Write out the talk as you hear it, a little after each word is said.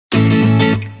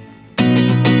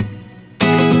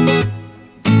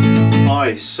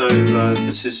Hi, so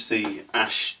this is the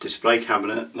ash display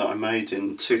cabinet that I made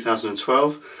in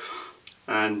 2012,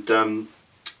 and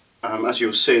as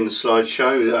you'll see in the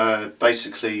slideshow,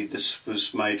 basically this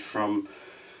was made from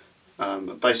a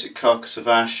basic carcass of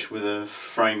ash with a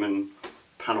frame and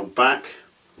panel back.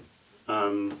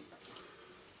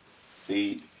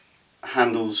 The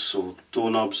handles or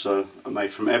doorknobs are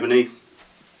made from ebony,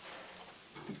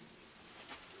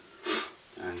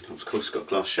 and of course got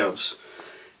glass shelves.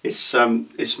 It's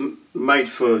made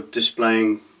for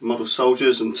displaying model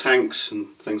soldiers and tanks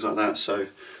and things like that, so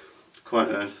quite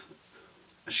a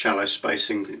shallow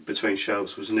spacing between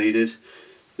shelves was needed.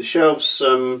 The shelves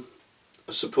are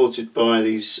supported by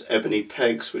these ebony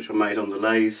pegs which are made on the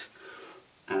lathe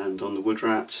and on the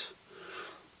Woodrat,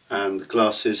 and the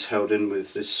glass is held in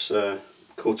with this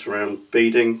quarter round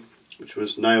beading which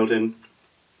was nailed in.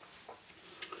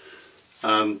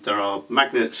 There are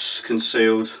magnets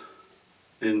concealed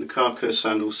in the carcass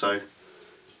and also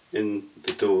in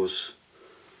the doors,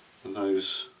 and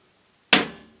those give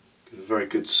a very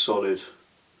good solid,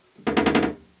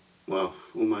 well,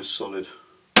 almost solid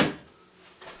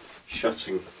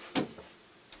shutting.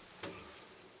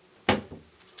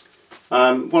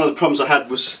 One of the problems I had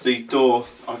was the door.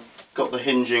 I got the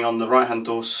hinging on the right hand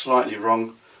door slightly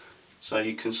wrong, so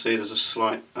you can see there's a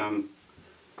slight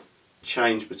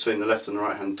change between the left and the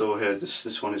right hand door here.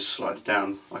 This one is slightly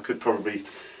down. I could probably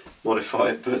modify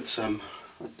it, but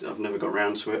I've never got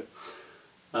around to it.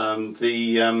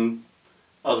 The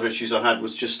other issues I had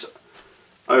was just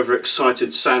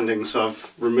overexcited sanding, so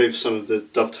I've removed some of the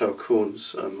dovetail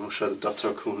corners. I'll show the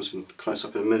dovetail corners in close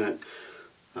up in a minute.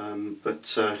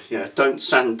 Yeah, don't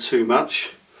sand too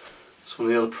much. It's one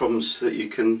of the other problems that you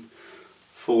can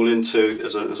fall into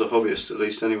as a hobbyist, at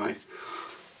least anyway.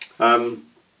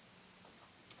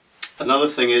 Another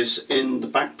thing is, in the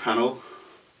back panel,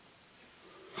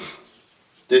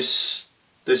 this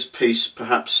piece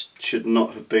perhaps should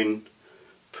not have been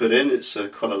put in. It's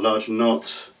quite a large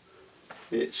knot.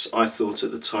 I thought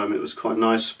at the time it was quite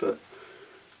nice, but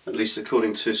at least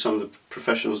according to some of the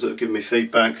professionals that have given me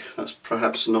feedback, that's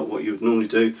perhaps not what you would normally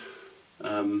do.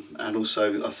 And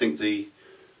also I think the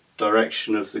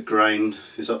direction of the grain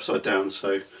is upside down,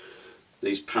 so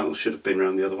these panels should have been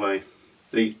round the other way.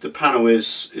 The panel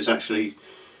is actually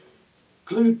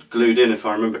glued in, if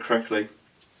I remember correctly.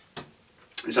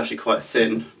 It's actually quite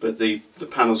thin, but the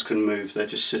panels can move. They're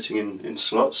just sitting in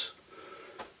slots.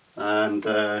 And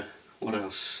what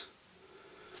else?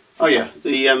 Oh yeah,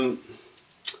 the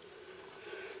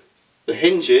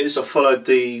hinges. I followed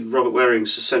the Robert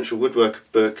Waring's Essential Woodwork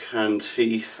book, and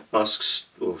he asks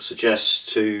or suggests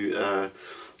to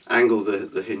angle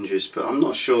the hinges, but I'm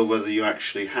not sure whether you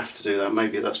actually have to do that.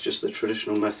 Maybe that's just the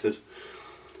traditional method.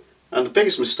 And the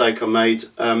biggest mistake I made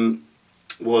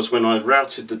was when I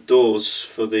routed the doors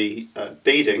for the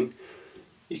beading.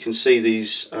 You can see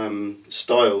these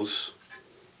stiles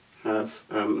have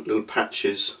little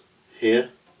patches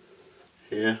here,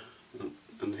 here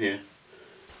and here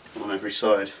on every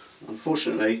side.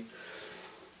 Unfortunately,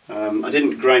 I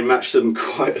didn't grain match them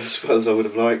quite as well as I would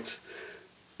have liked,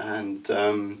 and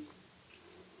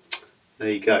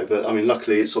there you go. But I mean,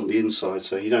 luckily it's on the inside,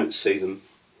 so you don't see them.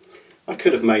 I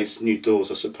could have made new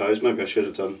doors, I suppose. Maybe I should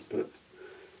have done, but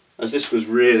as this was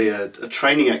really a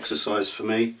training exercise for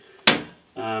me,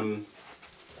 I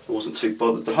wasn't too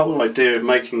bothered. The whole idea of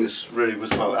making this really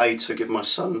was, well, A, to give my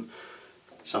son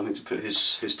something to put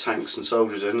his tanks and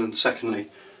soldiers in, and secondly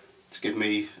to give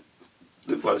me,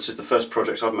 well, this is the first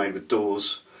project I've made with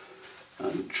doors,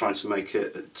 trying to make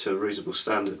it to a reasonable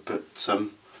standard. But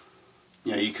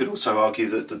yeah, you could also argue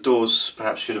that the doors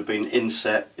perhaps should have been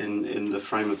inset in the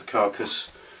frame of the carcass.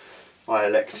 I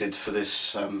elected for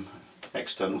this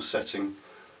external setting,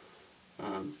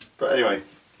 but anyway,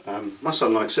 my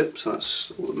son likes it, so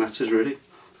that's all that matters really.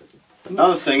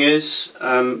 Another thing is,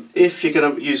 if you're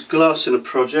going to use glass in a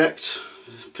project,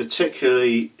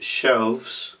 particularly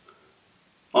shelves,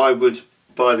 I would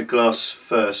buy the glass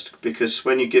first, because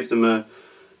when you give them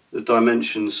the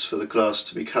dimensions for the glass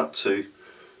to be cut to,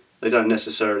 they don't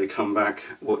necessarily come back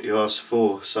what you asked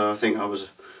for. So I think I was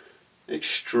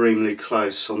extremely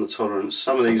close on the tolerance.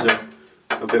 Some of these are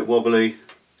a bit wobbly,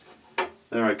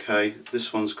 they're okay.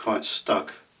 This one's quite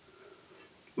stuck.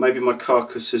 Maybe my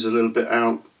carcass is a little bit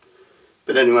out,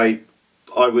 but anyway,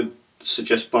 I would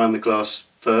suggest buying the glass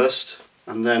first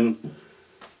and then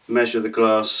measure the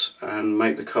glass and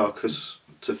make the carcass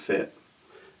to fit.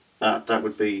 That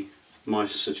would be my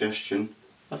suggestion.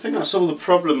 I think that's all the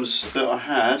problems that I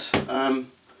had.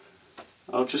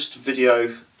 I'll just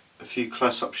video a few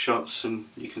close-up shots and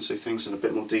you can see things in a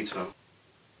bit more detail.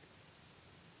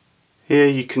 Here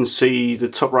you can see the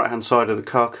top right hand side of the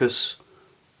carcass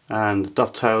and the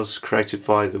dovetails created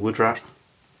by the woodrat.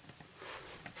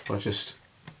 If I just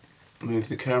move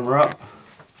the camera up.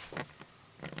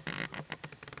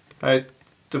 The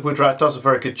woodrat does a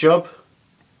very good job.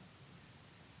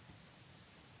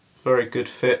 Very good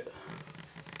fit.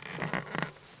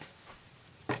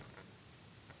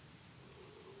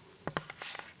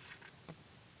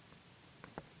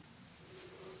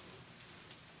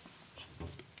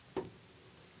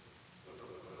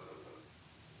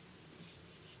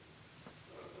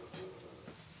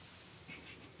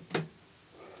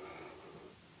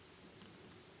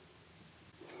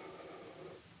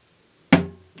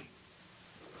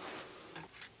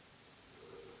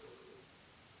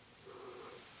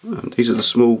 And these are the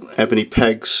small ebony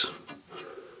pegs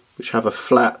which have a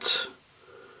flat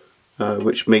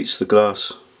which meets the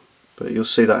glass, but you'll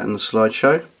see that in the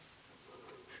slideshow.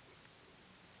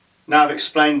 Now I've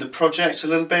explained the project a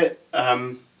little bit,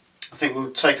 I think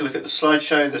we'll take a look at the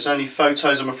slideshow. There's only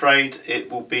photos, I'm afraid.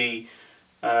 It will be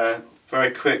a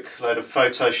very quick load of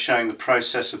photos showing the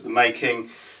process of the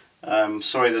making.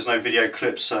 Sorry there's no video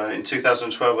clips. In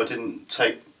 2012 I didn't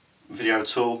take video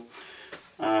at all.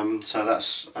 So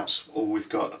that's all we've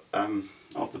got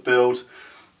of the build,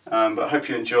 but I hope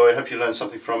you enjoy, I hope you learn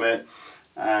something from it,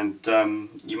 and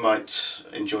you might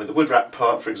enjoy the woodrat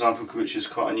part, for example, which is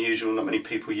quite unusual. Not many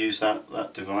people use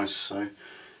that device, so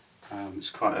it's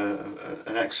quite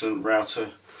an excellent router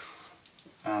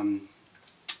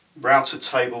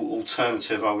table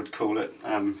alternative, I would call it.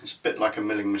 It's a bit like a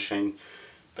milling machine,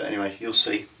 but anyway, you'll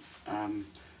see.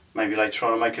 Maybe later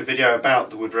on I'll make a video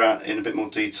about the woodrat in a bit more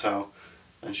detail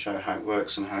and show how it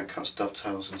works and how it cuts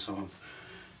dovetails and so on.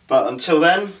 But until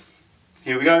then,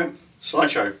 here we go,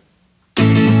 slideshow.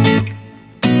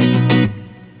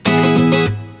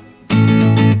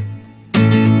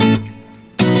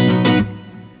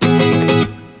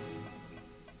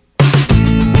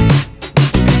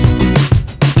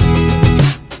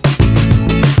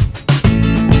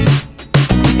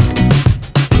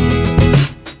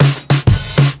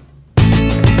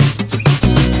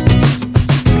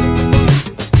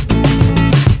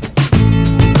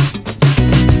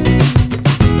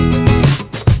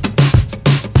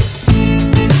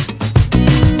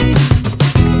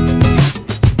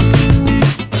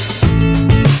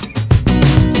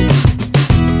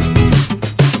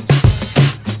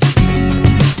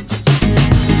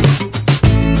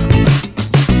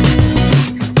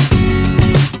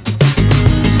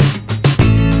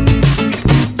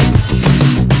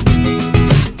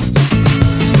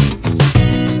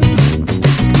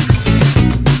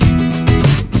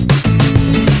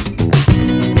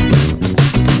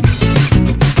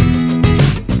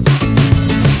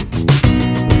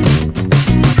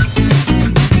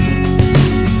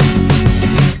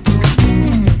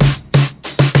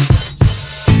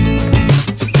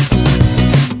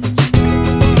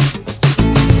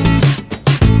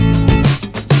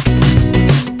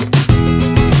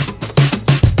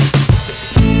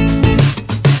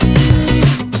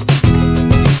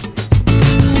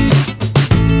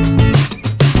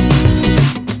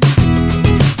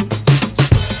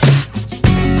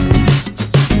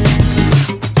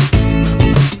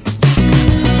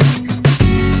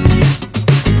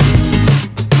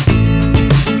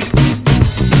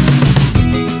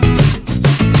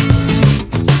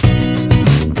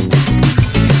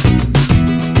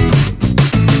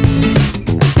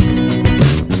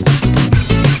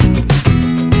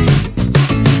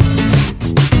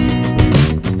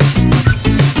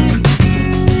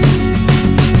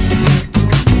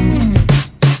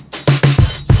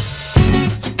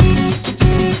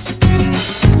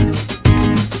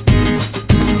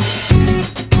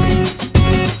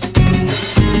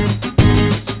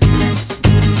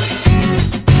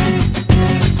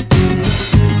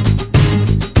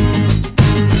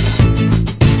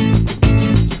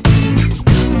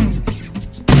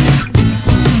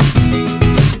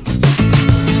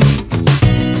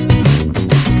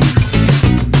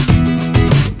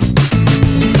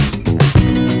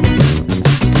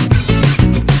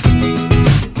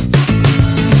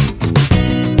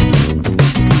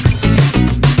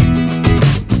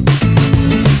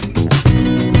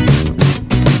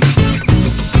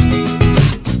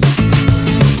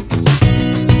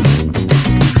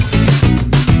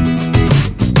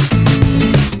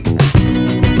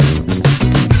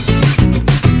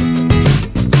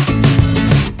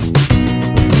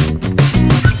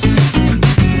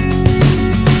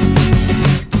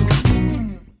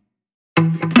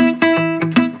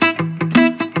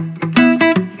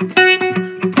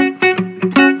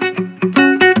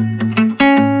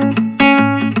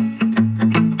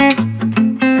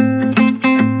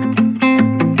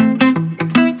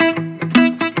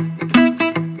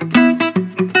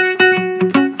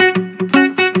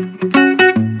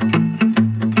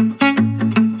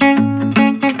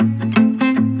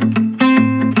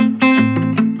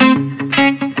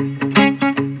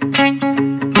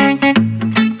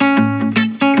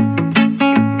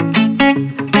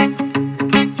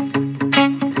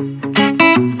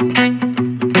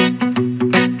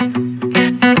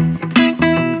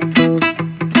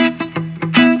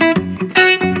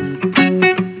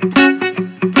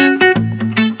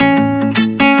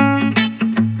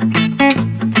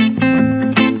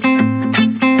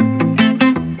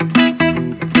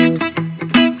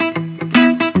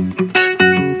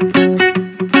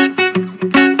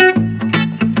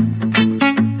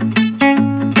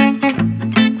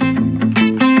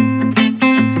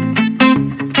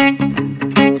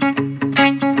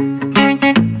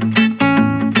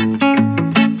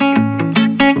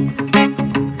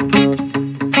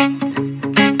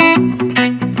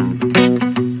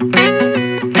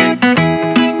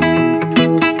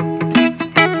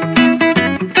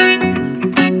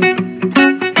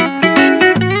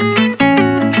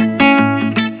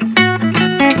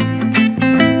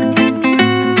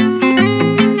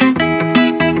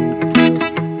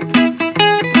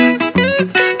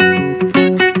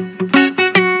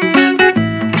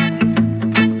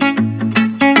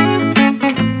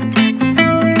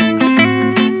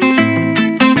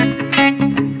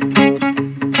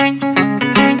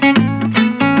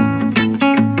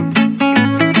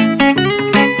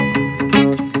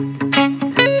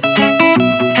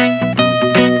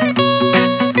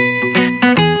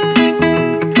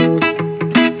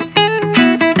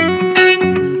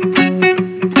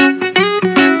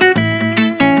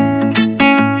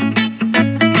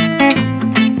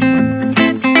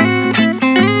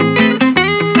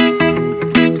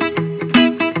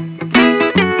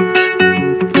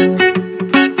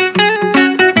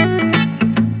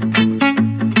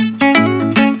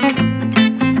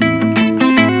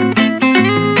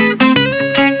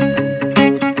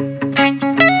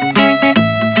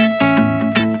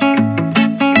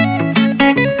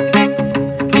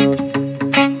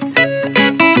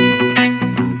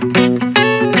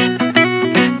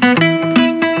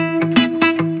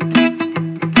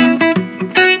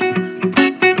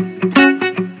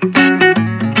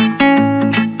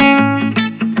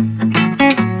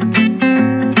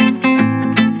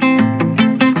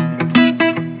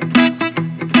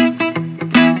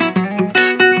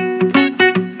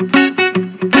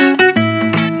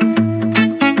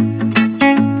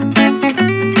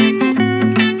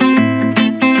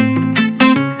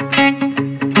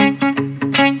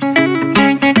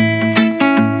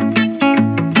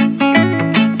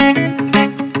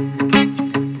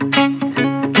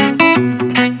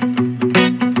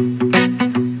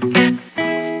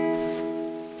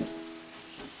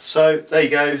 So there you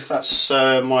go, that's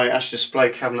my ash display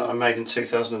cabinet I made in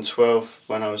 2012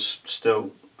 when I was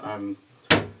still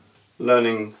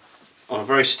learning on a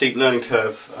very steep learning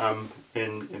curve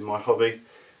in my hobby,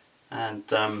 and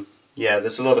yeah,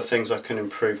 there's a lot of things I can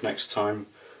improve next time.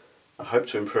 I hope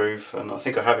to improve, and I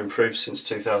think I have improved since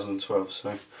 2012.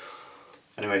 So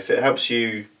anyway, if it helps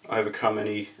you overcome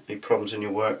any problems in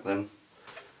your work, then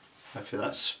hopefully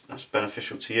that's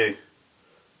beneficial to you.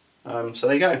 So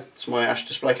there you go, it's my ash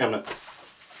display cabinet.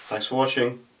 Thanks for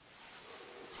watching.